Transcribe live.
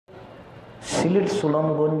সিলেট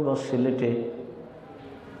সুনামগঞ্জ বা সিলেটে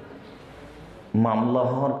মামলা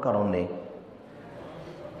হওয়ার কারণে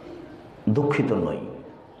দুঃখিত নই,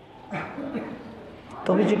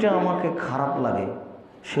 তবে যেটা আমাকে খারাপ লাগে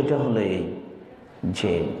সেটা হলো এই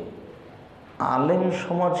যে আলেম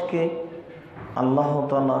সমাজকে আল্লাহ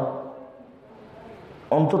তাআলা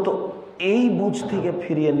অন্তত এই বুঝ থেকে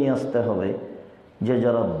ফিরিয়ে নিয়ে আসতে হবে যে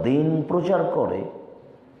যারা দিন প্রচার করে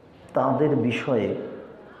তাদের বিষয়ে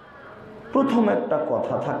প্রথম একটা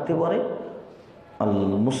কথা থাকতে পারে, আল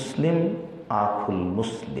মুসলিম আখুল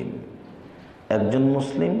মুসলিম, একজন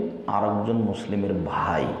মুসলিম আর একজন মুসলিমের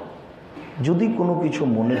ভাই। যদি কোনো কিছু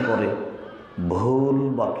মনে করে ভুল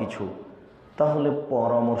বা কিছু, তাহলে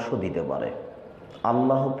পরামর্শ দিতে পারে।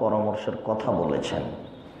 আল্লাহ পরামর্শের কথা বলেছেন।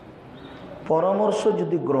 পরামর্শ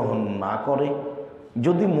যদি গ্রহণ না করে,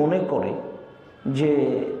 যদি মনে করে যে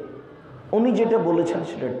উনি যেটা বলেছেন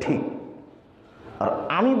সেটা ঠিক আর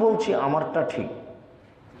আমি বলছি আমারটা ঠিক,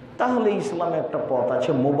 তাহলে ইসলামে একটা পথ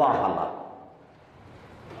আছে মুবাহালা।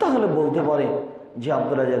 তাহলে বলতে পারে যে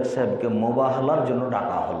আব্দুর রাজ্জাক সাহেবকে মুবাহালার জন্য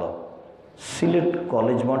ডাকা হলো, সিলেট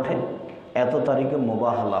কলেজ মাঠে এত তারিখে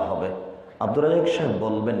মুবাহালা হবে। আব্দুর রাজ্জাক সাহেব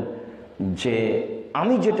বলবেন যে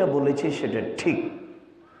আমি যেটা বলেছি সেটা ঠিক,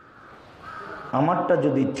 আমারটা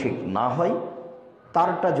যদি ঠিক না হয়,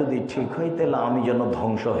 তারটা যদি ঠিক হয়, তাহলে আমি যেন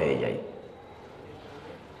ধ্বংস হয়ে যাই।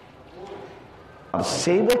 আর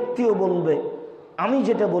সেই ব্যক্তিও বলবে আমি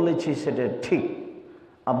যেটা বলেছি সেটা ঠিক,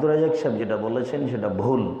 আব্দুর রাজ্জাক সাহেব যেটা বলেছেন সেটা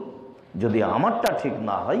ভুল, যদি আমারটা ঠিক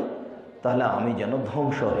না হয় তাহলে আমি যেন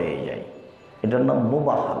ধ্বংস হয়ে যাই। এটার নাম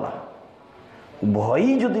মুবাহালা।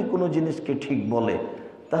 ভয়ই যদি কোনো জিনিসকে ঠিক বলে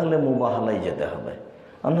তাহলে মুবাহালাই যেতে হবে,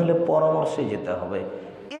 আর নাহলে পরামর্শে যেতে হবে।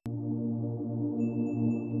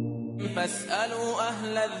 فاسألوا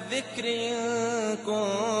أهل الذكر إن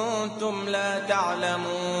كنتم لا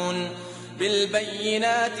تعلمون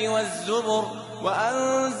بالبينات والزبر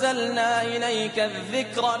وأنزلنا إليك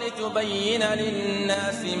الذكر لتبين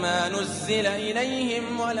للناس ما نزل إليهم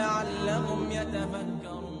ولعلهم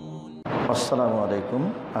يتفكرون. السلام عليكم.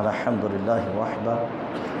 الحمد لله وحده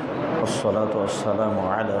والصلاة والسلام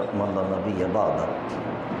على من لا نبي بعده.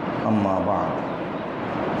 أما بعد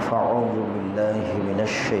فأعوذ بالله من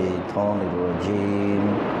الشيطان الرجيم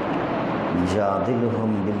جادلهم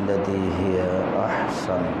بالتي هي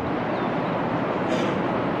أحسن.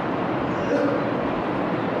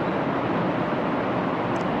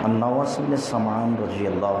 النواس بن سمعان رضي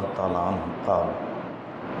الله تعالى عنه قال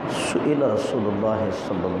سئل رسول الله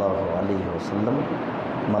صلى الله عليه وسلم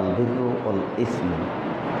ما البر والإثم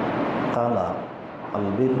قال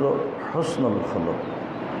البر حسن الخلق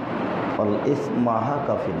والإثم ما هاك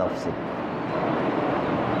في نفسك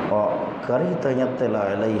وكرهت أن يطلع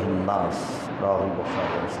عليه الناس. رواه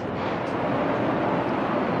البخاري ومسلم.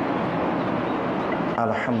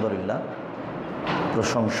 আলহামদুলিল্লাহ,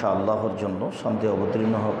 প্রশংসা আল্লাহর জন্য, শান্তি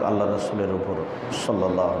অবতীর্ণ হোক আল্লাহ রাসূলের উপর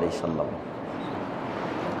সাল্লাল্লাহু আলাইহি সাল্লাম।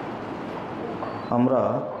 আমরা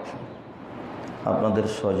আপনাদের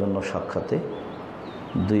সৌজন্য সাক্ষাতে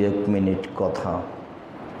 2-1 মিনিট কথা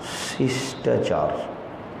শিষ্টাচার,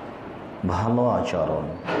 ভালো আচরণ,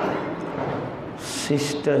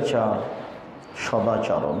 শিষ্টাচার,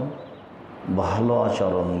 সদাচরণ, ভালো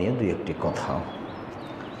আচরণ নিয়ে 2-1টি কথা।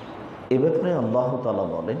 এ ব্যাপারে আল্লাহ তাআলা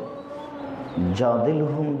বলেন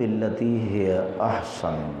জাদিলহুম বিল্লাতি হিয়া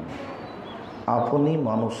আহসান, আপনি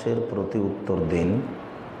মানুষের প্রতি উত্তর দিন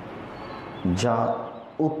যা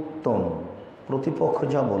উত্তম, প্রতিপক্ষ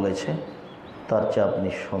যা বলেছে তার চেয়ে আপনি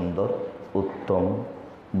সুন্দর উত্তম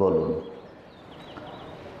বলুন।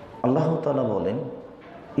 আল্লাহ তাআলা বলেন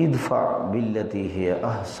ইদফা বিল্লাতি হিয়া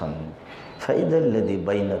আহসান ফাইদাল্লাযী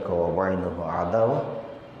বাইনাকা ওয়া বাইনাহু আদাওয়া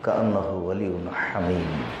কাআন্নাহু ওয়ালিয়্যুন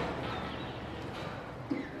হামীম।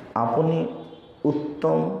 আপনি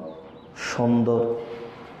উত্তম সুন্দর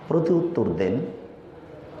প্রতি উত্তর দেন,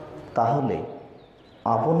 তাহলে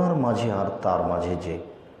আপনার মাঝে আর তার মাঝে যে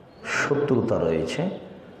শত্রুতা রয়েছে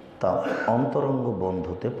তা অন্তরঙ্গ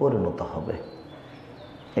বন্ধুতে পরিণত হবে।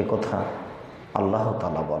 এ কথা আল্লাহ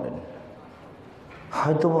তাআলা বলেন।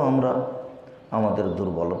 হয়তোবা আমরা আমাদের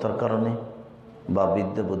দুর্বলতার কারণে বা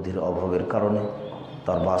বিদ্যা বুদ্ধির অভাবের কারণে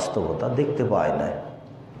তার বাস্তবতা দেখতে পাই না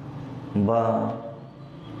বা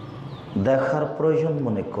দেখার প্রয়োজন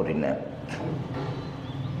মনে করি না।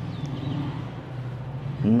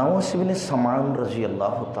 নওয়াস ইবনে সামআন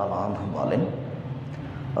রাদিয়াল্লাহু তাআলা আনহু বলেন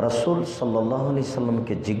রাসূল সাল্লাল্লাহু আলাইহি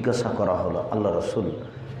সাল্লামকে জিজ্ঞাসা করা হলো, আল্লাহ রাসূল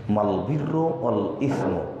মাল বিররু ওয়াল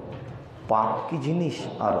ইসমু, পাপ কি জিনিস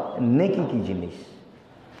আর নেকি কি জিনিস?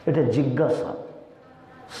 এটা জিজ্ঞাসা।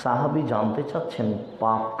 সাহাবী জানতে চাচ্ছেন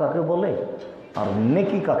পাপ কাকে বলে আর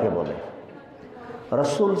নেকি কাকে বলে।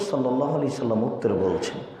 রাসূল সাল্লাল্লাহু আলাইহি সাল্লাম উত্তরে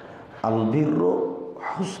বলছেন আল বিররু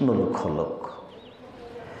হুসনুল খলক,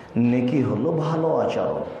 নেকি হলো ভালো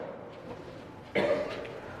আচরণ।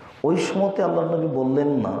 ওই সময়তে আল্লাহ নবী বললেন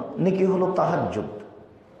না নেকি হলো তাহাজ্জুদ,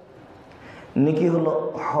 নেকি হলো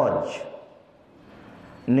হজ,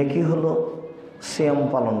 নেকি হলো সিয়াম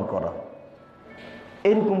পালন করা,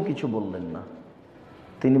 এরকম কিছু বললেন না।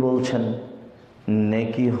 তিনি বলছেন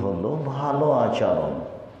নেকি হলো ভালো আচরণ।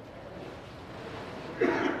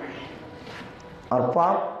 আর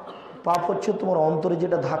পাপ, পাপ হচ্ছে তোমার অন্তরে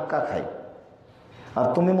যেটা ধাক্কা খায়, আর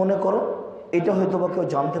তুমি মনে করো এটা হয়তো বা কেউ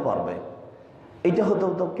জানতে পারবে, এটা হয়তো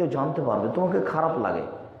তো কেউ জানতে পারবে, তোমাকে খারাপ লাগে,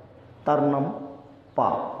 তার নাম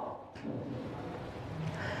পাপ।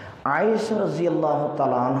 আয়েশা রাদিয়াল্লাহু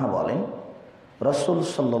তাআলা আনহা বলেন, রাসূল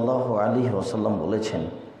সাল্লাল্লাহু আলাইহি ওয়াসাল্লাম বলেছেন,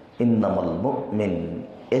 ইন্নামাল মুমিন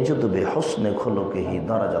ইয়াজুদু বিহুসনি খুলুকিহি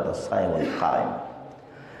দারাজাতাস সাইমুল কায়েম।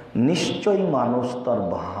 নিশ্চয়ই মানুষ তার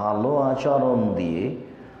ভালো আচরণ দিয়ে,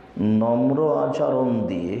 নম্র আচরণ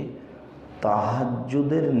দিয়ে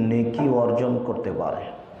তাহাজ্জুদের নেকি অর্জন করতে পারে।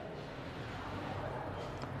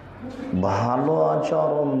 ভালো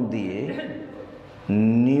আচরণ দিয়ে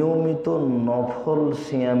নিয়মিত নফল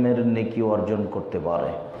সিয়ামের নেকি অর্জন করতে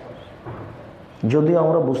পারে। যদিও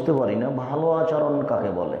আমরা বুঝতে পারি না ভালো আচরণ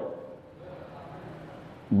কাকে বলে।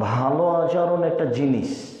 ভালো আচরণ একটা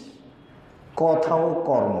জিনিস, কথা ও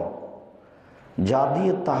কর্ম, যা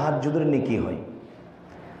দিয়ে তাহাজ্জুদের নেকি হয়,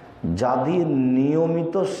 যা দিয়ে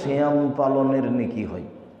নিয়মিত সিয়াম পালনের নেকি হয়।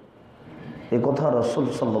 এ কথা রাসূল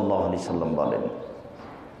সাল্লাল্লাহু আলাইহি সাল্লাম বলেন।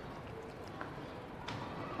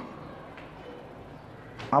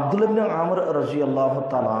 আব্দুল্লাহ ইবনে আমর রাদিয়াল্লাহু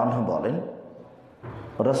তাআলা আনহু বলেন,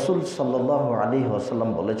 রাসূল সাল্লাল্লাহু আলাইহি ওয়াসাল্লাম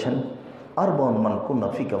বলেছেন, আরবাউন মান কুন্না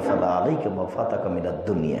ফিকা ফালা আলাইকা মা ফাতাকা মিনাদ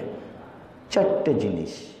দুনিয়া। চারটে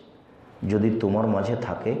জিনিস যদি তোমার মাঝে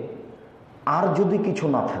থাকে, আর যদি কিছু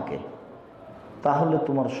না থাকে, তাহলে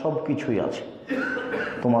তোমার সব কিছুই আছে।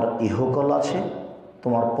 তোমার ইহকাল আছে,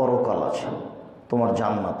 তোমার পরকাল আছে, তোমার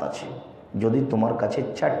জান্নাত আছে, যদি তোমার কাছে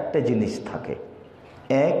চারটে জিনিস থাকে।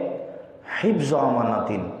 এক, হিফজ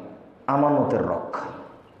আমানাতিন, আমানতের রক্ষা।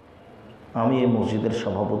 আমি এই মসজিদের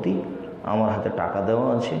সভাপতি, আমার হাতে টাকা দেওয়া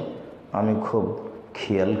আছে, আমি খুব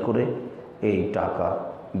খেয়াল করে এই টাকা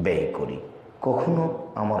ব্যয় করি, কখনো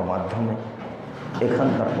আমার মাধ্যমে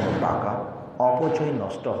এখানকার কোনো টাকা অপচয়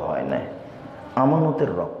নষ্ট হয় না,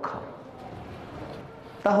 আমানতের রক্ষা,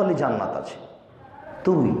 তাহলে জান্নাত আছে।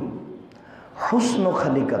 দুই, হুসন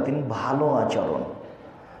খালিকাতিন, ভালো আচরণ।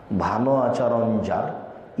 ভালো আচরণ যার,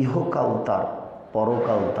 ইহকাল তার,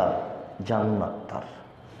 পরকাল তার, জান্নাত তার।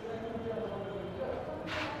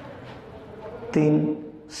 তিন,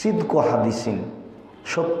 সিদক হাদিসিন,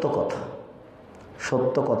 সত্য কথা।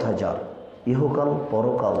 সত্য কথা যার, ইহকাল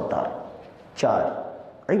পরকাল তার। চার,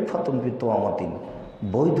 ইফাতুন বিতওয়ামাতিন,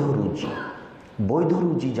 বৈধ রুজি। বৈধ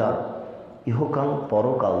রুজি যার, ইহকাল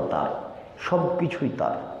পরকাল তার, সব কিছুই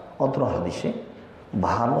তার। অত্র হাদিসে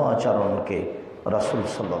ভালো আচরণকে রাসূল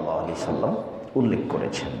সাল্লাল্লাহু আলাইহি সাল্লাম উল্লেখ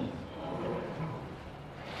করেছেন।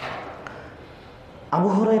 আবু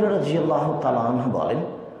হুরায়রা রাদিয়াল্লাহু তাআলা আনহু বলেন,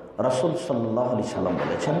 রাসূল সাল্লাল্লাহু আলাইহি সাল্লাম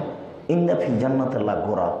বলেছেন, ইন্না ফিল জান্নাতি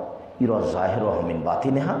লাগুরা ইরা যাহিরুহা মিন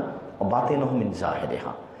বাতিনিহা ওয়া বাতিনুহা মিন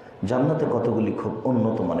যাহিরিহা। জান্নাতে কতগুলি খুব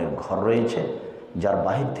উন্নত মানের ঘর রয়েছে, যার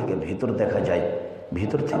বাহির থেকে ভিতর দেখা যায়,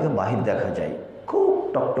 ভিতর থেকে বাহির দেখা যায়, খুব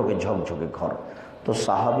টকটকে ঝকঝকে ঘর। তো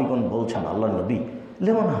সাহাবীগণ বলছেন, আল্লাহর নবী,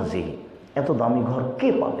 লিমান হাজিহি, এত দামি ঘর কে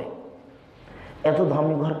পাবে? এত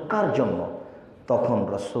দামি ঘর কার জন্য? তখন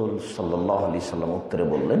রাসূল সাল্লাল্লাহু আলাইহি সাল্লাম উত্তরে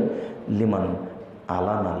বললেন, লিমান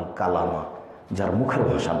আলানাল কালামা, যার মুখের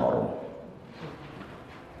ভাষা নরম।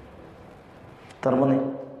 তার মানে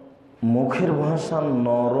মুখের ভাষা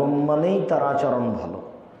নরম মানেই তার আচরণ ভালো।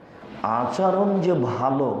 আচরণ যে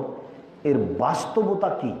ভালো, এর বাস্তবতা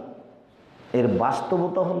কি? এর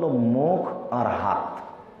বাস্তবতা হলো মুখ আর হাত।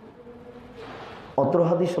 অত্র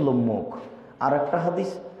হাদিস হলো মুখ। আর একটা হাদিস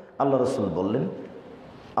আল্লাহ রাসূল বললেন,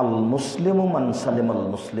 আল মুসলিমু মান সালিমাল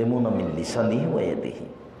মুসলিমুনা মিন লিসানিহি ওয়া ইয়াদিহি।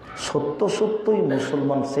 সত্য সত্যই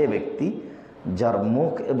মুসলমান সে ব্যক্তি যার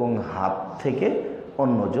মুখ এবং হাত থেকে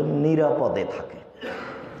অন্যজন নিরাপদে থাকে।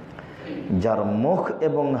 যার মুখ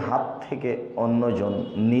এবং হাত থেকে অন্যজন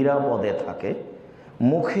নিরাপদে থাকে,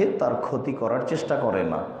 মুখে তার ক্ষতি করার চেষ্টা করে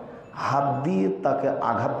না, হাত দিয়ে তাকে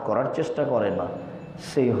আঘাত করার চেষ্টা করে না,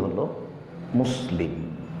 সেই হলো মুসলিম।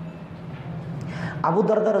 আবু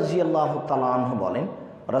দারদা রাদিয়াল্লাহু তাআলা আনহু বলেন,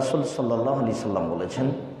 রাসূল সাল্লাল্লাহু আলাইহি সাল্লাম বলেছেন,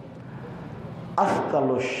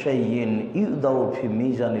 আফকালু শাইইন ইউদাউ ফি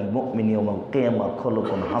মিজানিল মুমিনি ইয়াউমাল কিয়ামা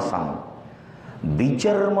খুলুকুন হাসান।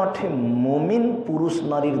 বিচারের মাঠে মুমিন পুরুষ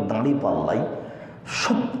নারীর দাঁড়ি পাল্লায়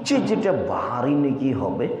সবচেয়ে যেটা ভারী নেকি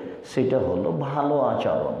হবে, সেটা হলো ভালো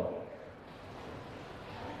আচরণ।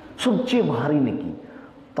 সবচেয়ে ভারী নেকি।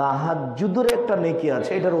 তাহাজ্জুদের একটা নেকি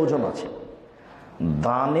আছে, এটার ওজন আছে।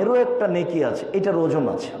 দানেরও একটা নেকি আছে, এটার ওজন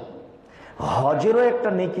আছে। হজেরও একটা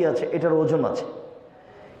নেকি আছে, এটার ওজন আছে।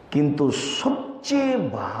 কিন্তু সবচেয়ে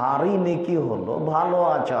ভারী নেকি হলো ভালো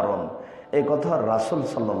আচরণ। এই কথা রাসূল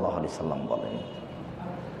সাল্লাল্লাহু আলাইহি সাল্লাম বলেন।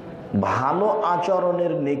 ভালো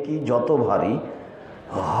আচরণের নেকি যত ভারী,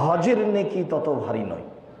 হজের নেকি তত ভারী নয়।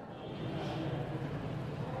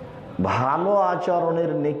 ভালো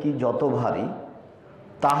আচরণের নেকি যত ভারী,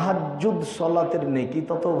 তাহাজ্জুদ সালাতের নেকি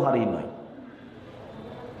তত ভারী নয়।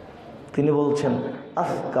 তিনি বলছেন,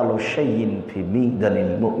 আসকালু শাইইন ফি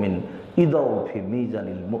মিজানিল মুমিন ইদাউ ফি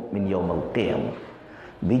মিজানিল মুমিন ইয়াউমাল কিয়ামাহ।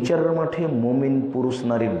 বিচারের মাঠে মুমিন পুরুষ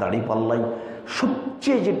নারীর দাড়ি পাল্লাই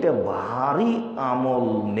সবচেয়ে যেটা ভারী আমল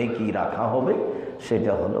নেকি রাখা হবে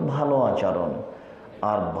সেটা হলো ভালো আচরণ।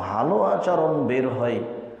 আর ভালো আচরণ বের হয়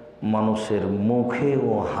মানুষের মুখে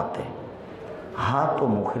ও হাতে। হাত ও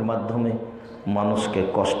মুখের মাধ্যমে মানুষকে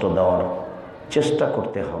কষ্ট দেওয়ার চেষ্টা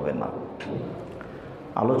করতে হবে না।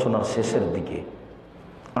 আলোচনার শেষের দিকে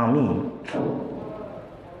আমি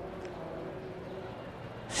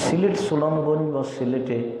সিলেট সুনামগঞ্জ বা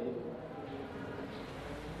সিলেটে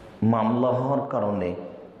মামলা হওয়ার কারণে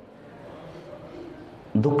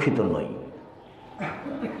দুঃখিত নই।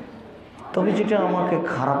 তবে যেটা আমাকে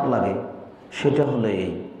খারাপ লাগে সেটা হলো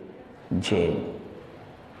এই যে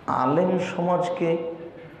আলেম সমাজকে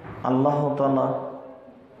আল্লাহ তাআলা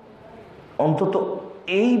অন্তত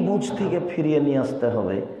এই বুঝ থেকে ফিরিয়ে নিয়ে আসতে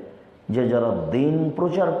হবে যে যারা দিন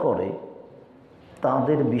প্রচার করে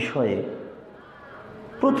তাদের বিষয়ে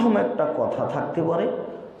প্রথম একটা কথা থাকতে পারে,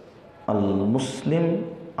 আল মুসলিম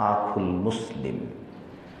আখুল মুসলিম।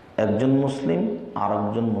 একজন মুসলিম আর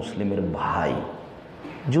একজন মুসলিমের ভাই।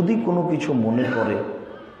 যদি কোনো কিছু মনে করে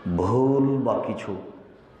ভুল বা কিছু,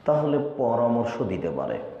 তাহলে পরামর্শ দিতে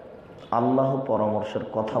পারে। আল্লাহ পরামর্শের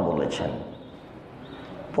কথা বলেছেন।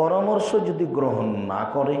 পরামর্শ যদি গ্রহণ না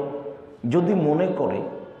করে, যদি মনে করে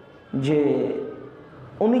যে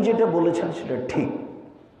উনি যেটা বলেছেন সেটা ঠিক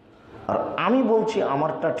আর আমি বলছি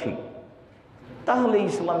আমারটা ঠিক, তাহলে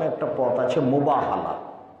ইসলামে একটা পথ আছে মুবাহালা।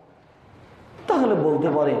 তাহলে বলতে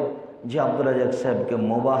পারে যে আব্দুর রাজ্জাক সাহেবকে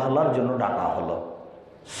মুবাহালার জন্য ডাকা হলো,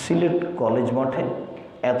 সিলেট কলেজ মাঠে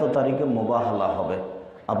এত তারিখে মুবাহালা হবে।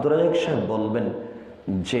 আব্দুর রাজ্জাক সাহেব বলবেন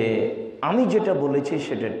যে আমি যেটা বলেছি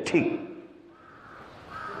সেটা ঠিক,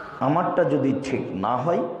 আমারটা যদি ঠিক না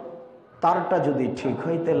হয়, তারটা যদি ঠিক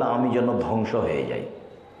হয়, তাহলে আমি যেন ধ্বংস হয়ে যাই।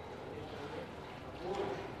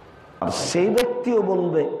 আর সেই ব্যক্তিও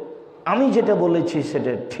বলবে আমি যেটা বলেছি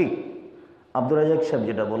সেটা ঠিক, আব্দুর রাজ্জাক সাহেব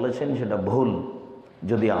যেটা বলেছেন সেটা ভুল।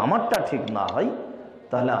 যদি আমারটা ঠিক না হয়,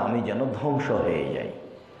 তাহলে আমি যেন ধ্বংস হয়ে যাই।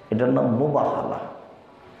 এটার নাম মুবাহালা।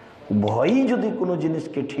 ভয়ই যদি কোনো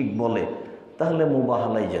জিনিসকে ঠিক বলে, তাহলে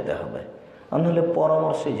মুবাহালাই যেতে হবে, আর নাহলে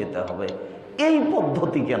পরামর্শে যেতে হবে। এই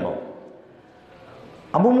পদ্ধতি কেন?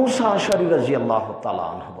 আবু মুসা আশআরী রাদিয়াল্লাহু তাআলা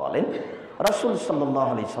আনহু বলেন, রাসূল সাল্লাল্লাহু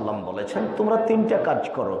আলাইহি সাল্লাম বলেছেন, তোমরা তিনটা কাজ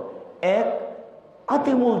করো। এক,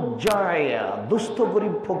 আতিমুল জায়া, দুস্থ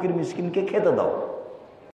গরিব ফকির মিসকিনকে খেতে দাও।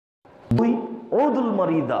 দুই, উদুল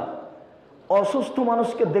মারিদা, অসুস্থ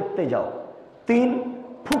মানুষকে দেখতে যাও। তিন,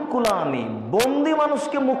 ফুকুলানি, বন্দি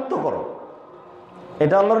মানুষকে মুক্ত করো।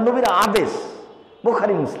 এটা আল্লাহর নবীর আদেশ,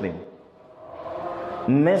 বুখারী মুসলিম।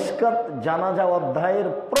 মেশকাত জানাজা অধ্যায়ের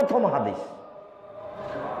প্রথম হাদিস।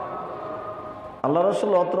 আল্লাহ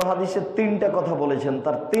রাসূল অত্র হাদিসে তিনটা কথা বলেছেন,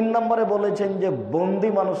 তার 3 নম্বরে বলেছেন যে বন্দি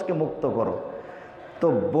মানুষকে মুক্ত করো। তো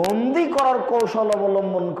বন্দি করার কৌশল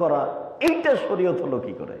অবলম্বন করা, এইটা শরীয়ত হলো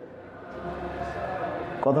কি করে?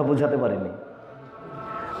 কথা বুঝাতে পারিনি।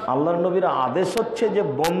 আল্লাহর নবীর আদেশ হচ্ছে যে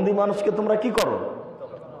বন্দি মানুষকে তোমরা কি করো?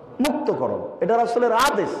 মুক্ত করো। এটা রাসূলের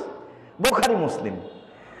আদেশ, বুখারী মুসলিম।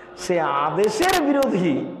 সে আদেশের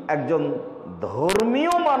বিরোধী একজন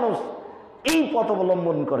ধর্মীয় মানুষ এই পথ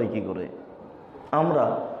অবলম্বন করে কি করে? আমরা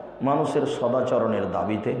মানুষের সদাচরণের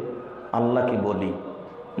দাবিতে আল্লাহকে বলি,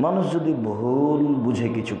 মানুষ যদি ভুল বুঝে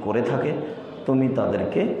কিছু করে থাকে, তুমি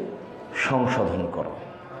তাদেরকে সংশোধন করো,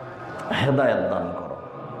 হেদায়েত দান করো,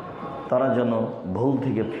 তারা যেন ভুল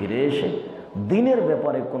থেকে ফিরে এসে দিনের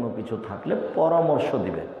ব্যাপারে কোনো কিছু থাকলে পরামর্শ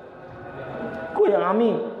দিবে। কই, আমি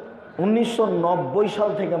 1990 সাল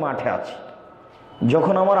থেকে মাঠে আছি।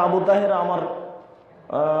 যখন আমার আবু তাহের আমার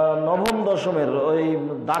নবম দশমের ওই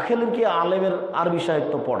দাখিলের কি আলেমের আরবি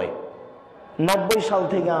সাহিত্য পড়ে, 90 সাল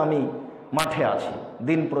থেকে আমি মাঠে আছি,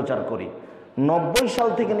 দিন প্রচার করি। 90 সাল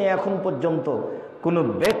থেকে নিয়ে এখন পর্যন্ত কোনো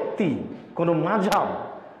ব্যক্তি, কোনো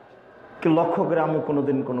মাযহাবকে লক্ষ্য করে আমি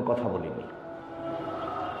কোনোদিন কোনো কথা বলিনি।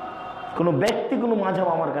 কোনো ব্যক্তি, কোনো মাযহাব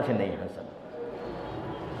আমার কাছে নেই। হাসান,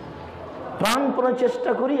 প্রাণপণে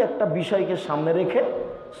চেষ্টা করি একটা বিষয়কে সামনে রেখে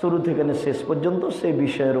শুরু থেকে শেষ পর্যন্ত সেই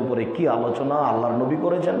বিষয়ের উপরে কি আলোচনা আল্লাহর নবী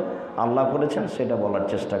করেছেন, আল্লাহ করেছেন, সেটা বলার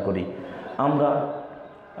চেষ্টা করি। আমরা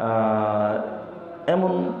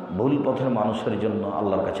এমন ভুল পথের মানুষের জন্য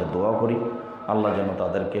আল্লাহর কাছে দোয়া করি, আল্লাহ যেন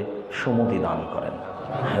তাদেরকে সুমতি দান করেন,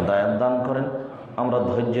 হেদায়েত দান করেন। আমরা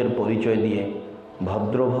ধৈর্যের পরিচয় দিয়ে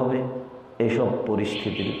ভদ্রভাবে এইসব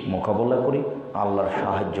পরিস্থিতির মোকাবেলা করি আল্লাহর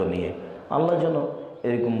সাহায্য নিয়ে। আল্লাহ যেন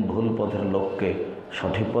এরকম ভুল পথের লোককে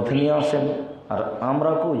সঠিক পথে নিয়ে আসেন, আর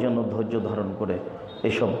আমরাকেও যেন ধৈর্য ধারণ করে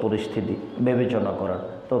এসব পরিস্থিতি বিবেচনা করার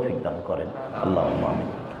তৌফিক দান করেন। আল্লাহুম্মা আমিন।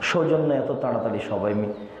 সৌজন্যে এত তাড়াতাড়ি সবাই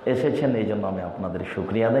এসেছেন, এই জন্য আমি আপনাদের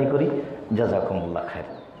শুকরিয়া আদায় করি। জাযাকুমুল্লাহ খায়র।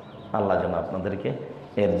 আল্লাহ যেন আপনাদেরকে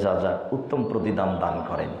এর যা যা উত্তম প্রতিদান দান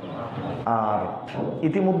করেন। আর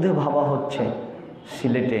ইতিমধ্যে ভাবা হচ্ছে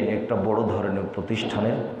সিলেটে একটা বড় ধরনের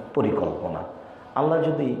প্রতিষ্ঠানের পরিকল্পনা। আল্লাহ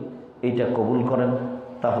যদি এইটা কবুল করেন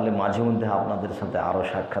তাহলে মাঝে মধ্যে আপনাদের সাথে আরও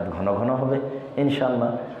সাক্ষাৎ ঘন ঘন হবে ইনশাআল্লাহ,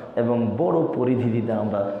 এবং বড় পরিধিতে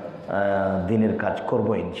আমরা দিনের কাজ করব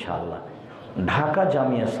ইনশাআল্লাহ। ঢাকা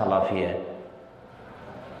জামিয়া সালাফিয়া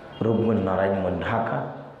রূপগঞ্জ নারায়ণগঞ্জ, ঢাকা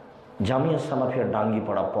জামিয়া সালাফিয়া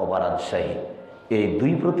ডাঙ্গিপাড়া পবা রাজশাহী, এই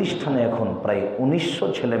দুই প্রতিষ্ঠানে এখন প্রায় 1900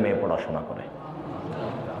 ছেলে মেয়ে পড়াশোনা করে।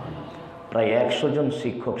 প্রায় 100 জন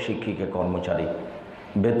শিক্ষক শিক্ষিকা কর্মচারী,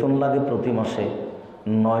 বেতন লাগে প্রতি মাসে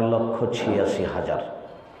 9,86,000,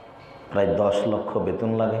 প্রায় 10 লক্ষ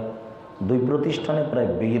বেতন লাগে। দুই প্রতিষ্ঠানে প্রায়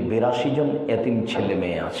 82 জন এতিম ছেলে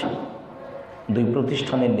মেয়ে আছে। দুই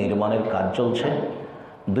প্রতিষ্ঠানে নির্মাণের কাজ চলছে,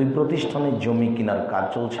 দুই প্রতিষ্ঠানে জমি কেনার কাজ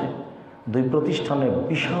চলছে, দুই প্রতিষ্ঠানে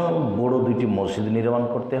বিশাল বড় দুইটি মসজিদ নির্মাণ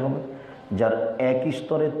করতে হবে, যার এক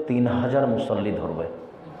স্তরে 3000 মুসল্লি ধরবে।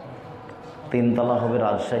 3 তলা হবে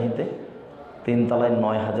রাজশাহীতে, 3 তলায়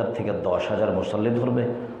 9000 থেকে 10,000 মুসল্লি ধরবে।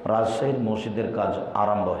 রাজশাহীর মসজিদের কাজ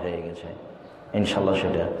আরম্ভ হয়ে গেছে, ইনশাল্লাহ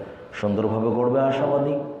সেটা সুন্দরভাবে গড়বে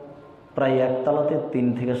আশাবাদী। প্রায় 1 তলাতে 3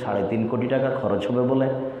 থেকে 3.5 কোটি টাকা খরচ হবে বলে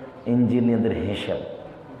ইঞ্জিনিয়ারদের হিসাব।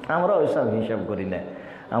 আমরা ওইসব হিসাব করি না,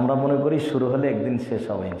 আমরা মনে করি শুরু হলে একদিন শেষ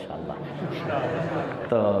হবে ইনশাল্লাহ।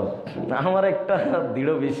 তো আমার একটা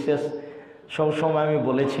দৃঢ় বিশ্বাস, সবসময় আমি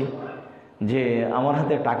বলেছি যে আমার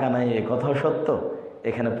হাতে টাকা নাই এ কথাও সত্য,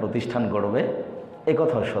 এখানে প্রতিষ্ঠান গড়বে এ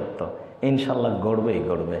কথাও সত্য, ইনশাল্লাহ গড়বেই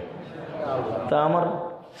গড়বে। তা আমার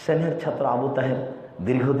স্নেহের ছাত্র আবু তাহের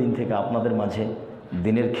দীর্ঘদিন থেকে আপনাদের মাঝে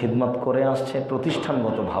দিনের খিদমত করে আসছে,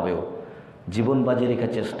 প্রতিষ্ঠানগতভাবেও জীবন বাজি রেখে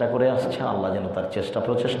চেষ্টা করে আসছে। আল্লাহ যেন তার চেষ্টা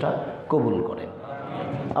প্রচেষ্টা কবুল করেন।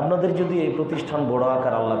 আপনাদের যদি এই প্রতিষ্ঠান বড়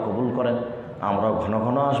আকার আল্লাহ কবুল করেন, আমরাও ঘন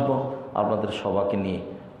ঘন আসব আপনাদের সবাইকে নিয়ে।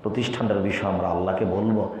 প্রতিষ্ঠানটার বিষয় আমরা আল্লাহকে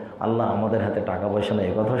বলবো, আল্লাহ আমাদের হাতে টাকা পয়সা নেই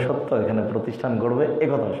একথা সত্য, এখানে প্রতিষ্ঠান গড়বে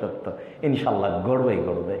একথা সত্য, ইনশাল্লাহ গড়বেই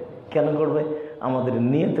গড়বে। কেন গড়বে? আমাদের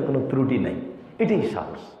নিয়তে কোনো ত্রুটি নেই, এটাই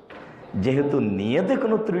সাহস। যেহেতু নিয়তে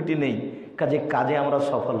কোনো ত্রুটি নেই, কাজে আমরা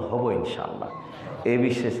সফল হব ইনশাআল্লাহ। এই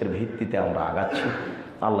বিশ্বাসের ভিত্তিতে আমরা আগাচ্ছি।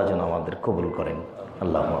 আল্লাহ যেন আমাদের কবুল করেন,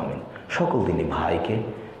 আল্লাহু আমিন। সকল দিনই ভাইকে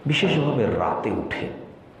বিশেষভাবে রাতে উঠে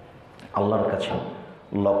আল্লাহর কাছে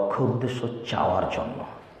লক্ষ্য উদ্দেশ্য চাওয়ার জন্য,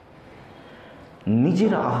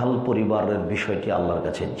 নিজের আহাল পরিবারের বিষয়টি আল্লাহর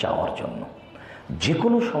কাছে চাওয়ার জন্য, যে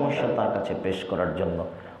কোনো সমস্যা তার কাছে পেশ করার জন্য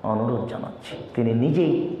অনুরোধ জানাচ্ছি। তিনি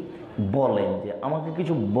নিজেই বলেন যে আমাকে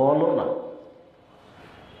কিছু বলো না,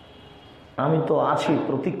 আমি তো আছি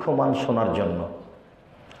প্রতীক্ষমান শোনার জন্য।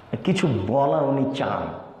 কিছু বলা উনি চান।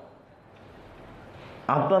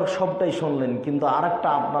 আপনার সবটাই শুনলেন, কিন্তু আর একটা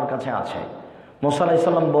আপনার কাছে আছে। মুসা আলাইহিস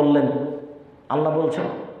সালাম বললেন, আল্লাহ বলছেন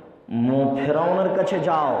ফেরাউনের কাছে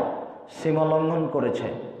যাও, সীমা লঙ্ঘন করেছে।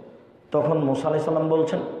 তখন মুসা আলাইহিস সালাম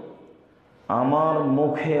বলছেন, আমার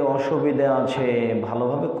মুখে অসুবিধা আছে,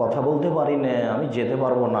 ভালোভাবে কথা বলতে পারি না, আমি যেতে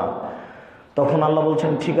পারবো না। তখন আল্লাহ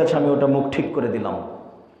বলছেন, ঠিক আছে, আমি ওটা মুখ ঠিক করে দিলাম,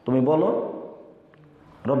 তুমি বলো,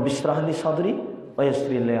 রব্বি ইশরাহ লি সাদরি ওয়া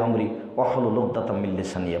ইয়াসসির লি আমরি ওয়াহলুল উকদাতাম মিন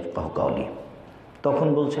লিসানি ইয়াফকাহু কাওলি। তখন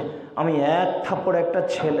বলছে, আমি এক থাপ্পড়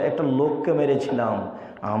একটা লোককে মেরেছিলাম,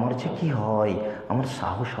 আমার যে কি হয়, আমার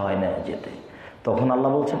সাহস হয় না যেতে। তখন আল্লাহ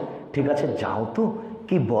বলছেন, ঠিক আছে যাও তো,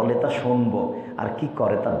 কি বলে তা শুনবো আর কি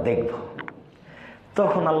করে তা দেখব।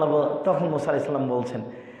 তখন মুসা আলাইহিস সালাম বলছেন,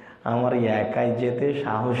 আমার একাই যেতে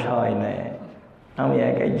সাহস হয় না, আমি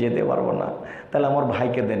একাই যেতে পারবো না, তাহলে আমার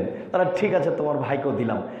ভাইকে দেন। তাহলে ঠিক আছে, তোমার ভাইকেও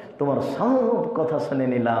দিলাম, তোমার সব কথা শুনে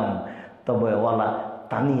নিলাম, তবে ওয়ালা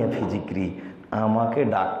তানিয়া ফিজিক্রি, আমাকে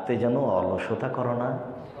ডাকতে যেন অলসতা করো না।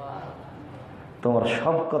 তোমার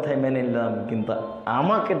সব কথাই মেনে নিলাম, কিন্তু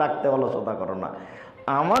আমাকে ডাকতে অলসতা করো না।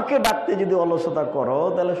 আমাকে ডাকতে যদি অলসতা করো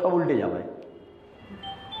তাহলে সব উল্টে যাবে।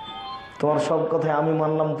 তোমার সব কথাই আমি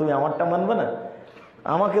মানলাম, তুমি আমারটা মানবে না।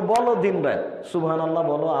 আমাকে বলো দিন রাত সুবহানাল্লাহ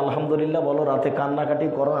বলো, আলহামদুলিল্লাহ বলো, রাতে কান্নাকাটি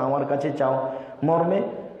করো, আমার কাছে চাও, মর্মে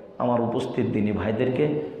আমার উপস্থিত দিনী ভাইদেরকে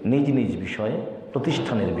নিজ নিজ বিষয়ে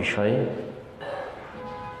প্রতিষ্ঠানের বিষয়ে,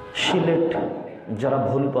 সিলেট যারা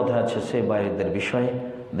ভুল পথে আছে সে বাইরেদের বিষয়ে,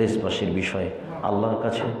 দেশবাসীর বিষয়ে আল্লাহর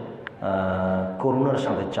কাছে করুণার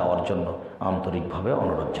সাথে চাওয়ার জন্য আন্তরিকভাবে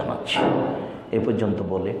অনুরোধ জানাচ্ছি। এ পর্যন্ত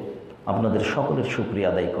বলে আপনাদের সকলের শুকরিয়া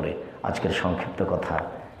আদায় করে আজকের সংক্ষিপ্ত কথা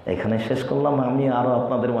এখানে শেষ করলাম। আমি আরও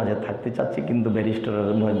আপনাদের মাঝে থাকতে চাচ্ছি, কিন্তু ব্যারিস্টারের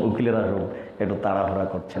উকিলেরা একটু তাড়াহুড়া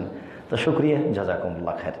করছেন। তো শুকরিয়া,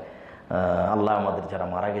 জাযাকুমুল্লাহ খায়ের। আল্লাহ আমাদের যারা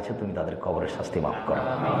মারা গেছে তুমি তাদের কবরের শাস্তি মাফ করো,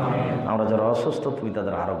 আমরা যারা অসুস্থ তুমি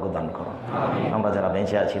তাদের আরোগ্য দান করো, আমরা যারা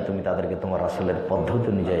বেঁচে আছি তুমি তাদেরকে তোমার রাসূলের পদ্ধতি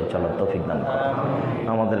অনুযায়ী চলার তৌফিক দান করো,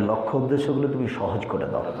 আমাদের লক্ষ্য উদ্দেশ্যগুলো তুমি সহজ করে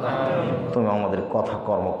দাও, তুমি আমাদের কথা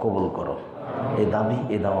কর্ম কবুল করো। এই দাবি,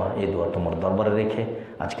 এই দাওয়া, এই দোয়া তোমার দরবারে রেখে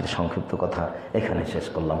আজকের সংক্ষিপ্ত কথা এখানে শেষ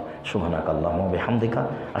করলাম। সুবহানাকাল্লাহুম্মা ওয়া বিহামদিকা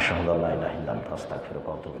আশহাদু আল্লা ইলাহা ইল্লা আনতা আস্তাগফিরুকা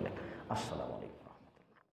ওয়া আতুবু ইলাইক। আসসালাম।